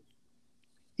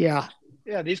 Yeah.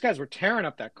 Yeah, these guys were tearing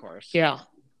up that course. Yeah.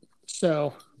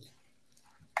 So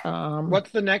what's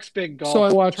the next big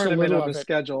golf tournament on the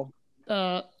schedule?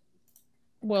 Well,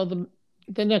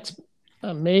 the next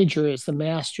major is the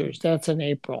Masters. That's in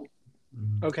April.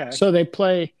 Okay. So they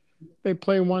play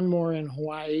one more in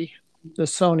Hawaii, the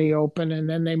Sony Open, and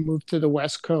then they move to the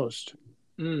West Coast.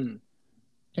 And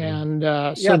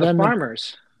the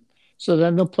Farmers. So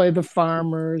then they'll play the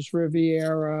Farmers,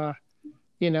 Riviera,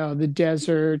 the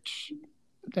Desert,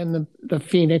 then the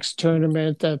Phoenix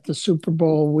tournament at the Super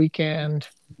Bowl weekend.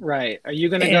 Right. Are you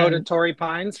going to go to Torrey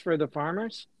Pines for the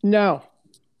Farmers? No.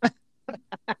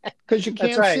 Because you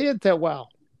can't see it that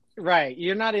well. Right.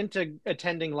 You're not into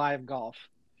attending live golf.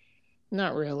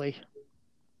 Not really.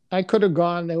 I could have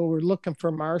gone. They were looking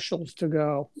for marshals to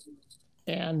go.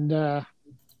 And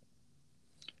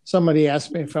somebody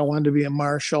asked me if I wanted to be a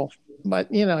marshal.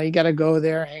 But, you got to go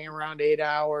there, hang around 8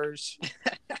 hours.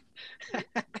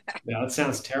 Yeah, that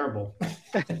sounds terrible.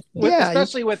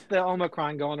 Especially with the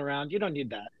Omicron going around. You don't need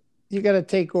that. You got to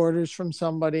take orders from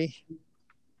somebody.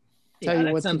 Tell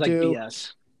you what to do.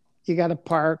 BS. You got to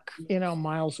park,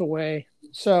 miles away.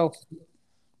 So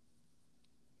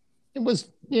it was,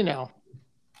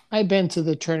 I've been to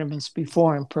the tournaments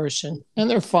before in person, and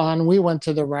they're fun. We went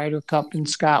to the Ryder Cup in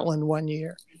Scotland one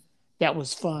year. That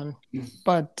was fun.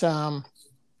 But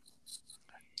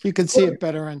you can see it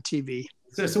better on TV.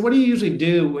 So what do you usually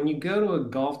do when you go to a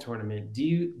golf tournament? Do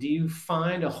you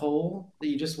find a hole that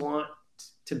you just want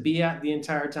to be at the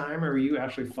entire time, or are you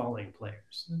actually following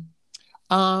players?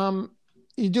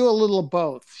 You do a little of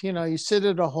both. You sit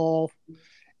at a hole,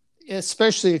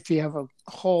 especially if you have a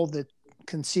hole that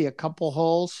can see a couple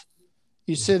holes.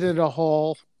 You sit at a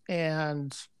hole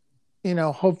and,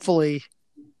 hopefully,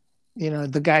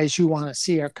 the guys you want to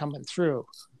see are coming through.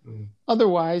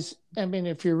 Otherwise,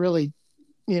 if you're really,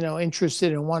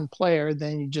 interested in one player,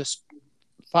 then you just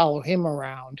follow him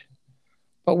around.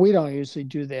 But we don't usually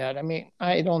do that.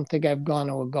 I don't think I've gone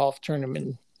to a golf tournament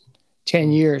in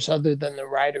 10 years other than the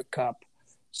Ryder Cup.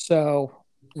 So,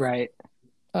 right.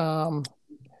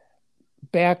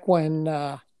 Back when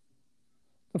the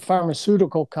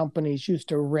pharmaceutical companies used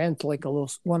to rent like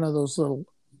one of those little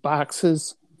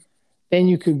boxes, then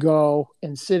you could go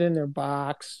and sit in their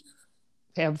box,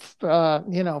 have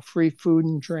free food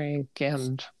and drink,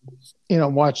 and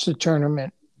watch the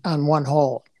tournament on one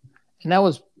hole. And that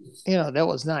was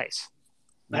nice.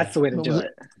 That's the way to do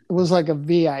it. It was like a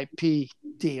VIP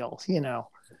deal,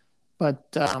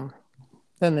 but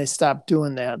then they stopped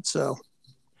doing that. So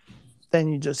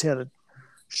then you just had to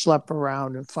schlep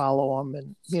around and follow them,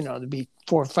 and there'd be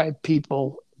 4 or 5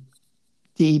 people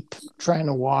deep trying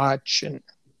to watch, and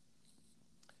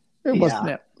it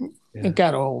wasn't Yeah. It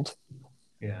got old.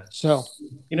 Yeah. So,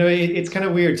 it's kind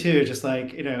of weird too. Just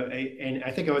like, and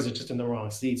I think I was just in the wrong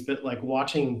seats, but like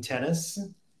watching tennis,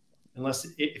 unless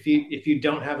if you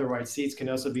don't have the right seats, can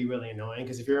also be really annoying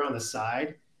because if you're on the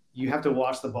side, you have to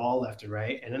watch the ball left and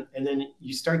right, and then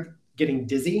you start getting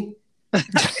dizzy.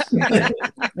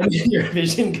 Your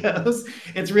vision goes.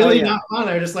 It's really not fun.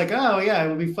 I'm just like, oh yeah, it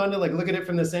would be fun to like look at it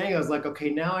from this angle. I was like, okay,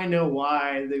 now I know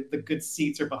why the good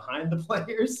seats are behind the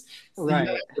players, so you don't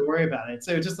have to worry about it.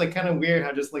 So it's just like kind of weird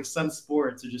how just like some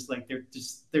sports are just like they're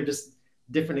just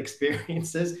different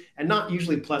experiences and not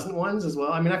usually pleasant ones as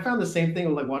well. I mean, I found the same thing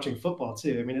with like watching football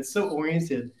too. I mean, it's so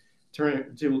oriented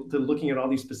to looking at all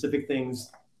these specific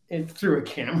things through a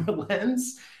camera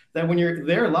lens that when you're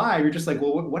there live, you're just like,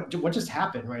 well, what just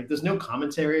happened, right? There's no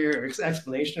commentary or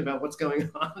explanation about what's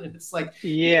going on. And it's like,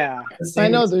 I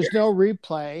know there's no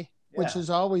replay, which is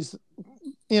always,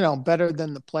 better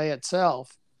than the play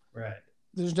itself. Right.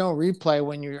 There's no replay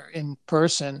when you're in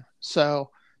person.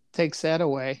 So it takes that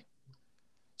away.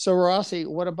 So Rossi,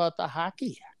 what about the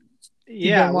hockey?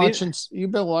 Yeah.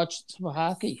 You've been watching some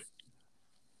hockey.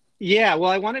 Yeah.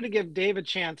 Well, I wanted to give Dave a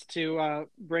chance to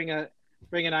bring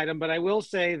an item, but I will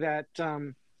say that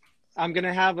I'm going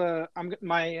to have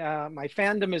my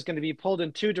fandom is going to be pulled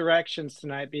in two directions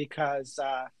tonight because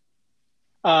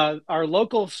our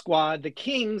local squad, the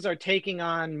Kings, are taking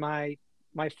on my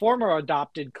former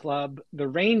adopted club, the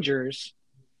Rangers,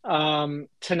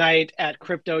 tonight at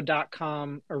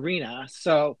Crypto.com Arena.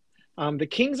 So the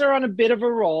Kings are on a bit of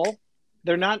a roll.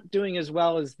 They're not doing as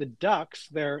well as the Ducks.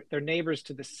 They're neighbors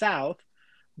to the south.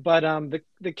 But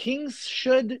the Kings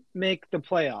should make the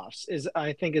playoffs,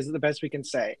 I think is the best we can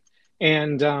say.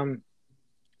 And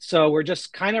so we're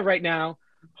just kind of right now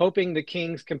hoping the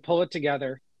Kings can pull it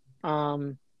together.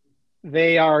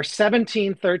 They are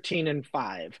 17, 13, and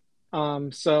 5.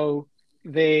 So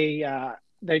they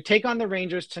take on the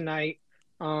Rangers tonight.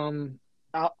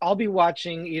 I'll be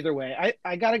watching either way.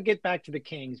 I got to get back to the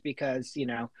Kings because,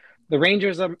 the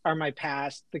Rangers are my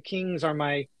past. The Kings are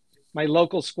my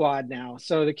local squad now.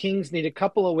 So the Kings need a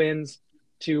couple of wins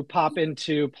to pop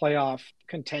into playoff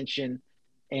contention.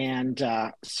 And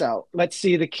so let's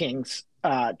see the Kings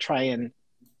try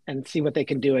and see what they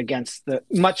can do against the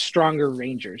much stronger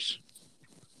Rangers.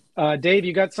 Dave,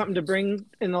 you got something to bring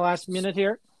in the last minute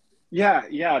here?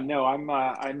 Yeah. No,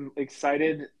 I'm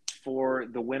excited for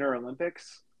the Winter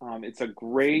Olympics. It's a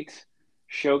great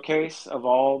showcase of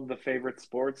all the favorite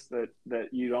sports that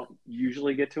you don't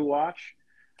usually get to watch.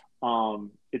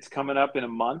 It's coming up in a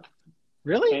month.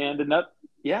 Really? And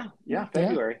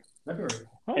February.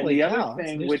 And the other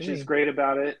thing which is great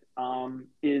about it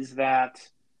is that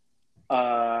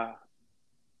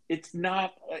it's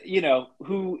not,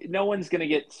 no one's going to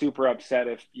get super upset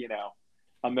if,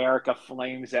 America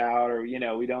flames out or,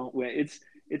 we don't win.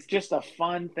 It's just a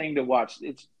fun thing to watch.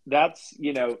 That's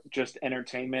just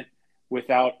entertainment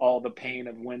without all the pain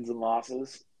of wins and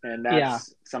losses. And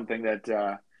that's something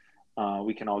that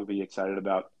we can all be excited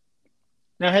about.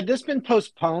 Now, had this been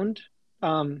postponed?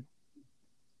 No.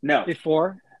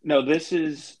 Before? No, this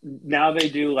is now they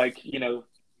do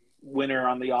winter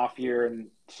on the off year and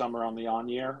summer on the on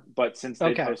year. But since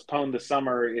they postponed the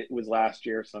summer, it was last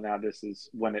year. So now this is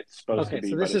when it's supposed to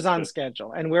be. So this is on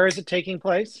schedule. And where is it taking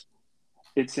place?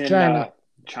 It's in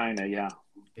China, yeah.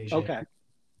 Asia. Okay.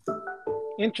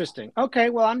 Interesting. Okay,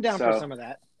 well, I'm down for some of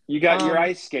that. You got your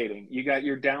ice skating. You got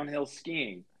your downhill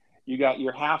skiing. You got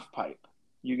your half pipe.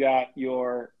 You got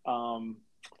your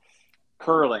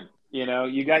curling.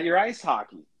 You got your ice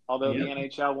hockey, although the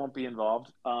NHL won't be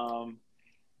involved.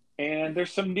 And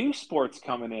there's some new sports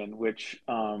coming in, which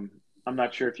I'm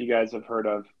not sure if you guys have heard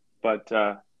of, but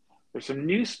there's some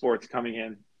new sports coming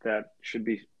in that should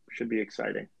be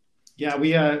exciting. Yeah,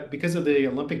 we because of the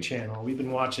Olympic Channel, we've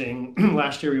been watching.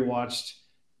 Last year, we watched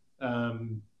a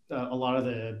lot of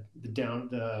the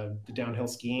downhill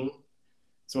skiing.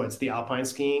 So it's the alpine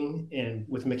skiing and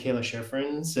with Michaela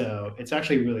Schifrin. So it's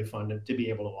actually really fun to be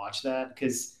able to watch that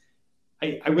because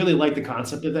I really like the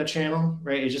concept of that channel,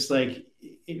 right? It's just like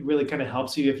it really kind of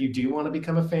helps you if you do want to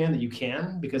become a fan that you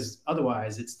can, because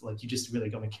otherwise it's like you just really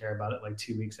don't care about it like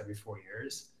 2 weeks every 4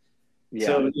 years. Yeah.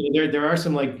 So there are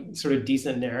some like sort of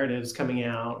decent narratives coming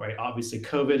out, right? Obviously,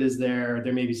 COVID is there.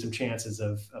 There may be some chances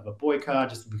of a boycott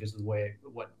just because of the way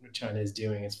what China is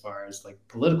doing as far as like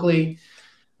politically.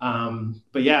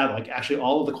 But yeah, like actually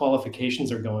all of the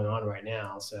qualifications are going on right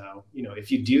now. So, if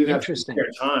you do have spare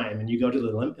time and you go to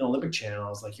the Olympic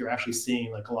channels, like you're actually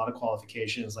seeing like a lot of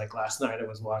qualifications. Like last night I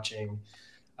was watching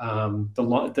I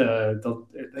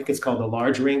think it's called the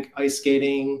large rink ice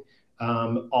skating.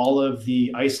 All of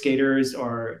the ice skaters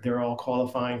they're all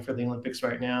qualifying for the Olympics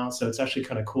right now. So it's actually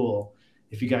kind of cool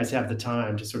if you guys have the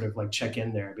time to sort of like check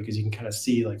in there, because you can kind of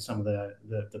see like some of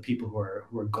the people who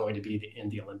are going to be in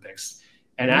the Olympics,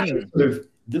 and actually sort of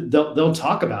they'll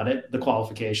talk about it, the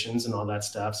qualifications and all that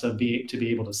stuff. So to be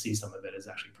able to see some of it is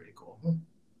actually pretty cool.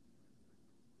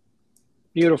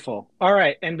 Beautiful. All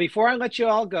right. And before I let you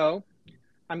all go,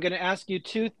 I'm going to ask you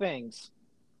two things.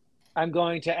 I'm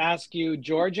going to ask you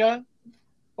Georgia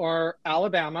or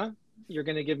Alabama. You're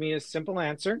going to give me a simple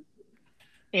answer.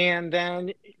 And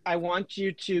then I want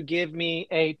you to give me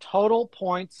a total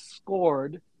points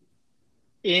scored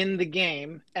in the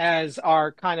game as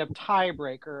our kind of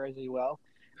tiebreaker, as you will.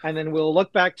 And then we'll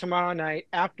look back tomorrow night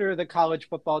after the college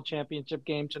football championship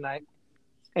game tonight,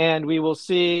 and we will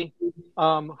see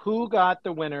who got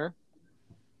the winner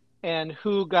and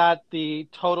who got the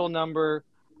total number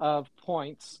of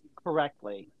points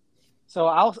correctly. So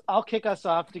I'll kick us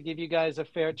off to give you guys a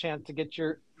fair chance to get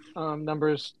your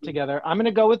numbers together. I'm going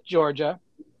to go with Georgia,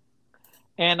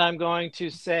 and I'm going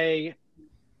to say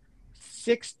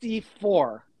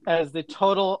 64 as the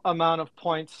total amount of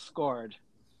points scored.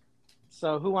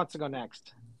 So who wants to go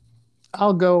next?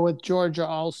 I'll go with Georgia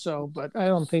also, but I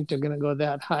don't think they're going to go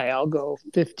that high. I'll go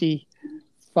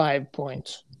 55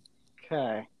 points.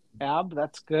 Okay. Ab,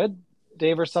 that's good.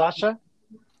 Dave or Sasha?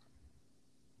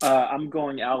 I'm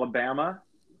going Alabama,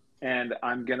 and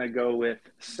I'm going to go with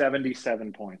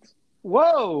 77 points.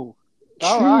 Whoa.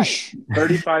 All right.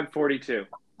 35-42.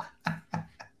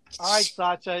 All right,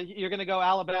 Sasha, you're going to go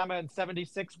Alabama and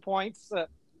 76 points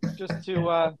just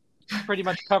to pretty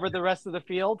much cover the rest of the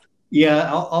field?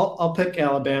 Yeah, I'll pick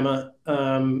Alabama,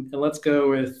 and let's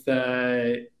go with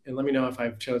and let me know if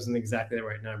I've chosen exactly the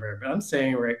right number. But I'm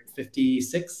saying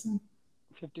 56.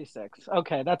 56.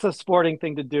 Okay, that's a sporting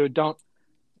thing to do. Don't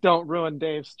ruin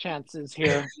Dave's chances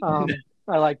here.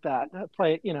 I like that.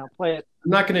 Play it. I'm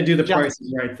not going to do the Price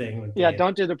is Right thing. Yeah,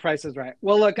 don't do the Price is Right.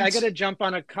 Well, look, I got to jump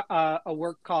on a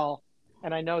work call,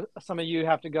 and I know some of you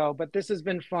have to go, but this has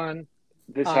been fun.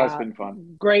 This has been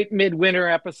fun. Great midwinter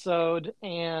episode,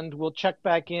 and we'll check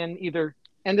back in either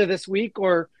end of this week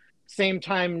or same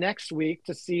time next week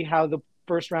to see how the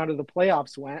first round of the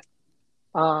playoffs went.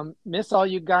 Miss all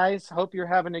you guys. Hope you're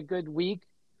having a good week,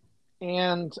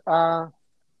 and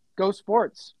go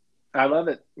sports. I love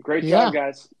it. Great job,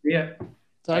 guys. Yeah.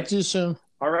 Talk to you soon.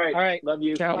 All right. Love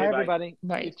you. Ciao. Bye, everybody.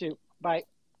 Bye. You too. Bye.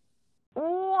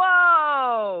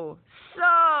 Whoa!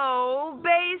 So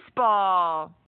baseball.